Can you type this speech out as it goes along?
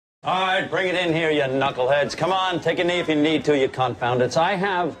All right, bring it in here, you knuckleheads. Come on, take a knee if you need to, you confoundeds. I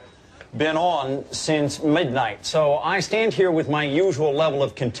have been on since midnight, so I stand here with my usual level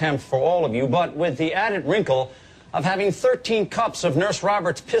of contempt for all of you, but with the added wrinkle of having 13 cups of Nurse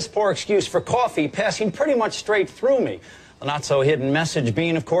Roberts' piss-poor excuse for coffee passing pretty much straight through me. The not-so-hidden message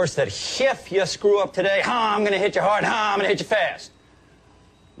being, of course, that if you screw up today, I'm going to hit you hard, I'm going to hit you fast.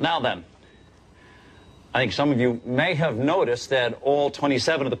 Now then, I think some of you may have noticed that all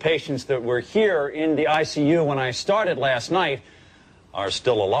 27 of the patients that were here in the ICU when I started last night are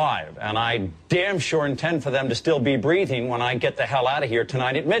still alive, and I damn sure intend for them to still be breathing when I get the hell out of here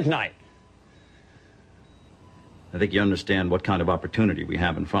tonight at midnight. I think you understand what kind of opportunity we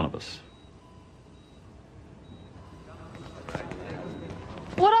have in front of us.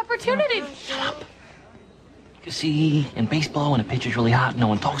 What opportunity? Shut up. You see, in baseball, when a pitcher's really hot, no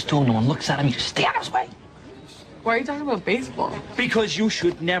one talks to him, no one looks at him, you just stay out of his way. Why are you talking about baseball? Because you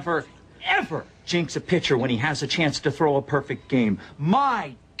should never, ever jinx a pitcher when he has a chance to throw a perfect game.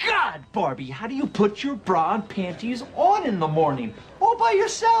 My God, Barbie, how do you put your bra and panties on in the morning? All by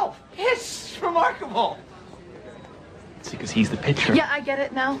yourself. It's remarkable. It's because he's the pitcher. Yeah, I get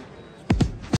it now.